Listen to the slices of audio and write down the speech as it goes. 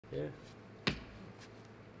Yeah.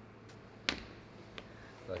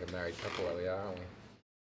 Like a married couple that we are, aren't we?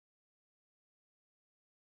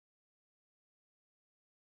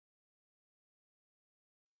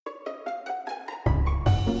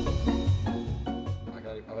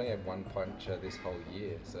 I've only had one puncture this whole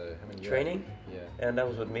year, so how many? Training? Yeah. And that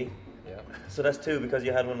was with me. Yeah. So that's 2 because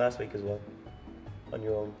you had one last week as well. On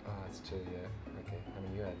your own. Oh, that's 2, yeah. Okay. How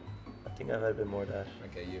many you had? I think I've had a bit more of that.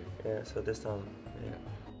 Okay, you. Yeah, so this time, yeah.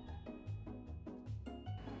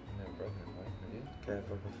 Never broken it, right? Have you? Okay, I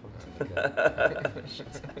broke my phone. Okay.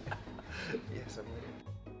 Yes, I'm ready.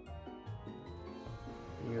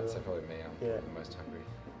 You, That's probably me. I'm yeah. the most hungry.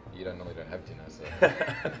 You normally don't have dinner, so.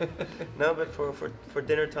 No, but for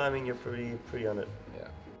dinner timing, you're pretty on it. Yeah.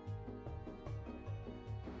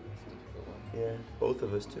 It's a difficult one. Yeah, both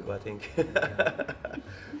of us too, I think.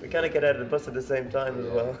 We kind of get out of the bus at the same time as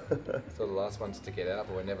well. So the last one's to get out,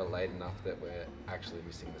 but we're never late enough that we're actually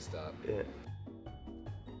missing the start. Yeah.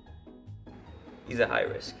 He's a high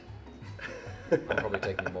risk. I'm probably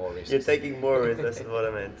taking more risks. You're taking more risks, that's what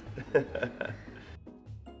I meant.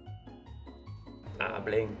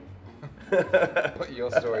 Bling. Your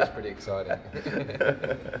story is pretty exciting.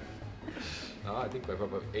 No, I think we're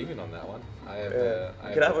probably even on that one.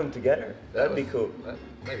 We could have them together. That'd be cool.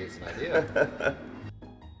 Maybe it's an idea.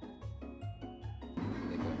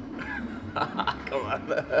 Come on.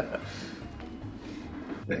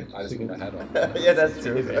 I just put my hat on. Yeah, that's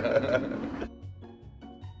true.